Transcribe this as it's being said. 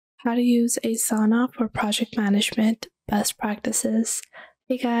How to use Asana for project management best practices.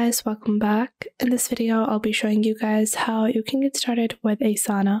 Hey guys, welcome back. In this video, I'll be showing you guys how you can get started with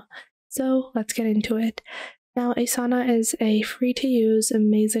Asana. So let's get into it. Now, Asana is a free-to-use,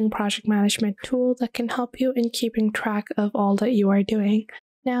 amazing project management tool that can help you in keeping track of all that you are doing.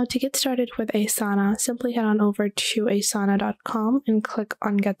 Now, to get started with Asana, simply head on over to asana.com and click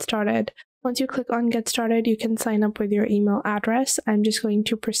on Get Started. Once you click on Get Started, you can sign up with your email address. I'm just going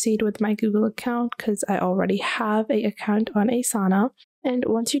to proceed with my Google account because I already have an account on Asana. And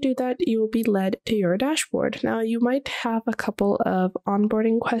once you do that, you will be led to your dashboard. Now, you might have a couple of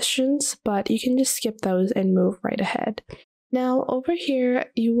onboarding questions, but you can just skip those and move right ahead. Now, over here,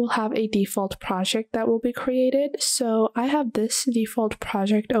 you will have a default project that will be created. So I have this default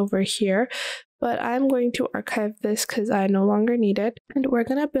project over here, but I'm going to archive this because I no longer need it. And we're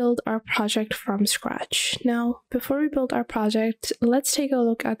going to build our project from scratch. Now, before we build our project, let's take a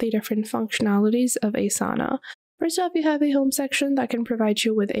look at the different functionalities of Asana. First off, you have a home section that can provide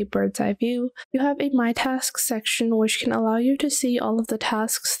you with a bird's eye view. You have a My Tasks section, which can allow you to see all of the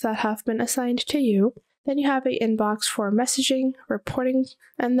tasks that have been assigned to you. Then you have an inbox for messaging, reporting,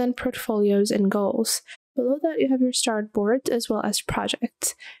 and then portfolios and goals. Below that, you have your start boards as well as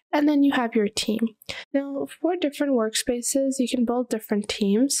projects. And then you have your team. Now, for different workspaces, you can build different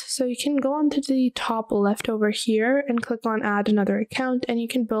teams. So you can go onto the top left over here and click on Add Another Account, and you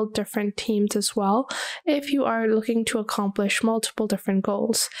can build different teams as well if you are looking to accomplish multiple different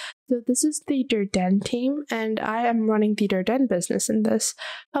goals. So this is the Durden team, and I am running the Durden business in this.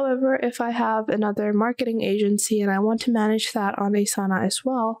 However, if I have another marketing agency and I want to manage that on Asana as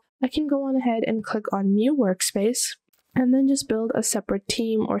well, I can go on ahead and click on New Workspace and then just build a separate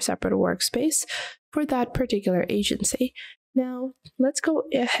team or separate workspace for that particular agency. Now, let's go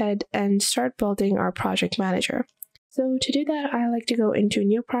ahead and start building our project manager. So to do that, I like to go into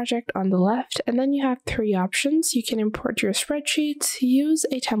New Project on the left, and then you have three options. You can import your spreadsheets, use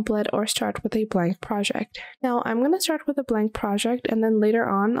a template, or start with a blank project. Now, I'm going to start with a blank project, and then later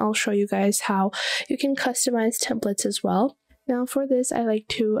on, I'll show you guys how you can customize templates as well. Now for this, I like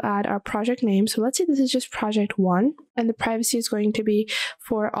to add our project name. So let's say this is just project 1, and the privacy is going to be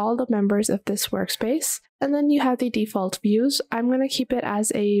for all the members of this workspace. And then you have the default views. I'm going to keep it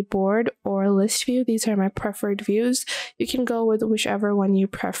as a board or list view. These are my preferred views. You can go with whichever one you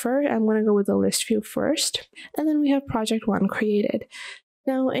prefer. I'm going to go with the list view first. And then we have project 1 created.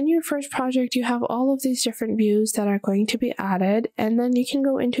 Now, in your first project, you have all of these different views that are going to be added, and then you can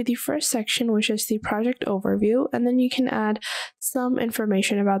go into the first section, which is the project overview, and then you can add some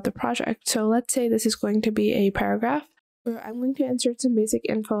information about the project. So let's say this is going to be a paragraph where I'm going to insert some basic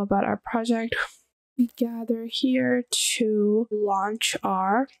info about our project. We gather here to launch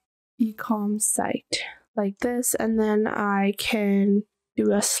our e-com site like this, and then I can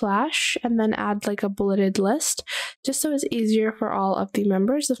do a slash and then add like a bulleted list just so it's easier for all of the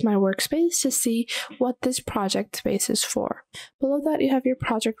members of my workspace to see what this project space is for. Below that, you have your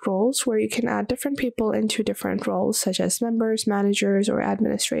project roles where you can add different people into different roles such as members, managers, or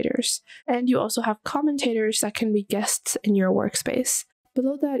administrators. And you also have commentators that can be guests in your workspace.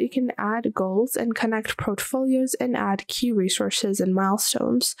 Below that, you can add goals and connect portfolios and add key resources and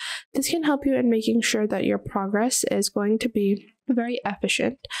milestones. This can help you in making sure that your progress is going to be very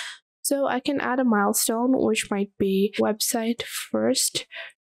efficient. So I can add a milestone, which might be website first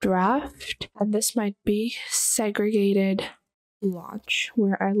draft, and this might be segregated launch,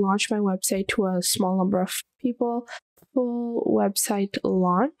 where I launch my website to a small number of people. Full website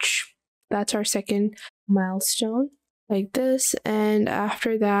launch, that's our second milestone. Like this, and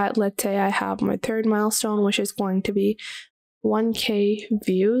after that, let's say I have my third milestone, which is going to be 1K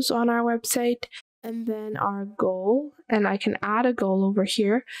views on our website, and then our goal, and I can add a goal over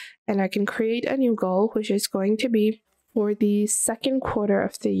here, and I can create a new goal, which is going to be for the second quarter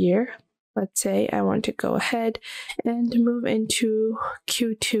of the year. Let's say I want to go ahead and move into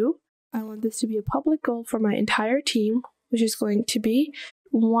Q2. I want this to be a public goal for my entire team, which is going to be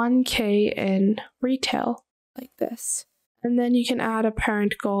 1K in retail. Like this. And then you can add a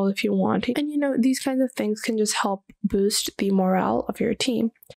parent goal if you want. And you know, these kinds of things can just help boost the morale of your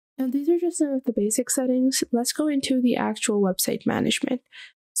team. Now, these are just some of the basic settings. Let's go into the actual website management.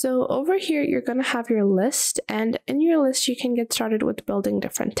 So over here, you're going to have your list, and in your list, you can get started with building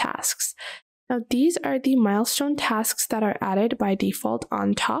different tasks. Now, these are the milestone tasks that are added by default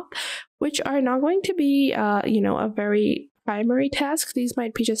on top, which are not going to be, a very primary task. These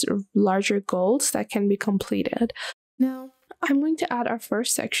might be just larger goals that can be completed. Now, I'm going to add our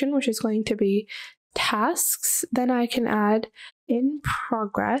first section, which is going to be tasks. Then I can add in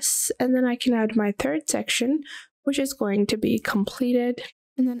progress, and then I can add my third section, which is going to be completed.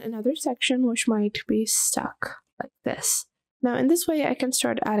 and then another section which might be stuck like this. Now in this way I can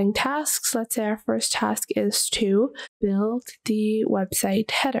start adding tasks. Let's say our first task is to build the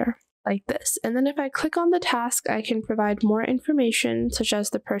website header like this. And then if I click on the task, I can provide more information such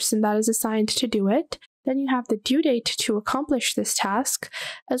as the person that is assigned to do it. Then you have the due date to accomplish this task,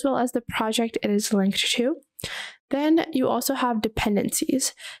 as well as the project it is linked to. Then you also have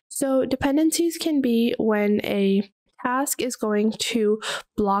dependencies. So dependencies can be when a task is going to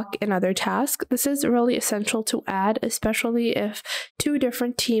block another task. This is really essential to add, especially if two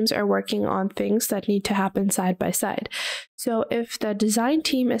different teams are working on things that need to happen side by side. So if the design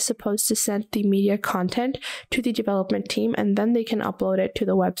team is supposed to send the media content to the development team and then they can upload it to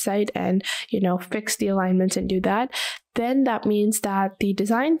the website and, fix the alignments and do that, then that means that the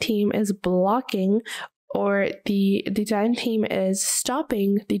design team is blocking, or the design team is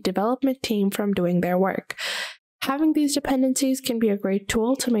stopping the development team from doing their work. Having these dependencies can be a great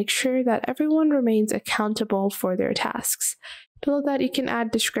tool to make sure that everyone remains accountable for their tasks. Below that, you can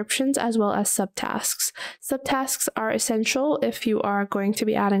add descriptions as well as subtasks. Subtasks are essential if you are going to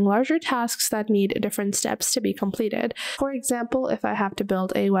be adding larger tasks that need different steps to be completed. For example, if I have to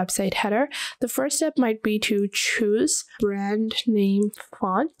build a website header, the first step might be to choose brand name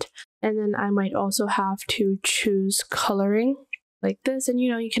font, and then I might also have to choose coloring like this, and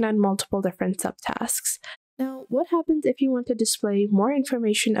you can add multiple different subtasks. Now, what happens if you want to display more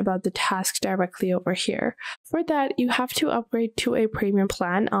information about the task directly over here? For that, you have to upgrade to a premium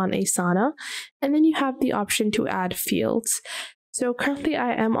plan on Asana, and then you have the option to add fields. So currently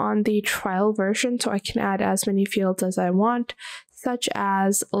I am on the trial version, so I can add as many fields as I want, such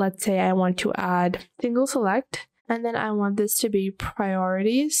as, let's say I want to add single select, and then I want this to be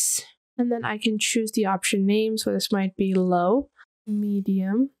priorities, and then I can choose the option name, so this might be low,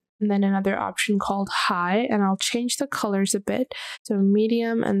 medium, and then another option called high, and I'll change the colors a bit. So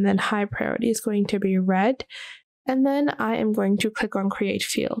medium and then high priority is going to be red. And then I am going to click on create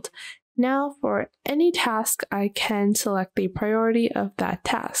field. Now for any task, I can select the priority of that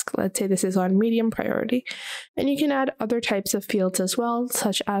task. Let's say this is on medium priority. And you can add other types of fields as well,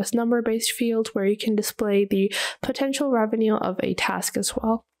 such as number-based fields where you can display the potential revenue of a task as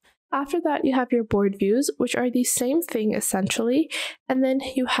well. After that, you have your board views, which are the same thing essentially, and then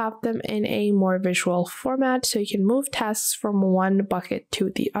you have them in a more visual format so you can move tasks from one bucket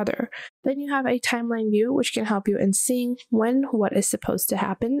to the other. Then you have a timeline view, which can help you in seeing when what is supposed to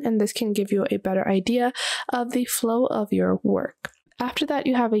happen, and this can give you a better idea of the flow of your work. After that,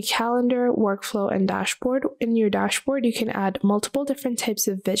 you have a calendar, workflow, and dashboard. In your dashboard, you can add multiple different types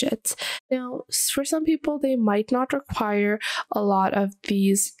of widgets. Now, for some people, they might not require a lot of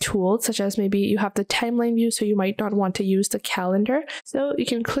these tools, such as maybe you have the timeline view, so you might not want to use the calendar. So you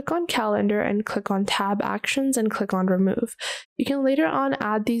can click on calendar and click on tab actions and click on remove. You can later on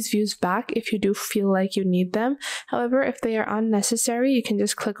add these views back if you do feel like you need them. However, if they are unnecessary, you can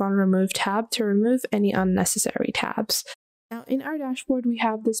just click on remove tab to remove any unnecessary tabs. Now in our dashboard, we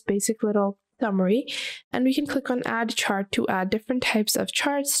have this basic little summary, and we can click on add chart to add different types of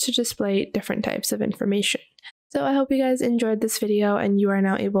charts to display different types of information. So I hope you guys enjoyed this video and you are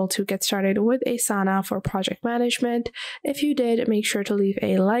now able to get started with Asana for project management. If you did, make sure to leave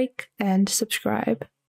a like and subscribe.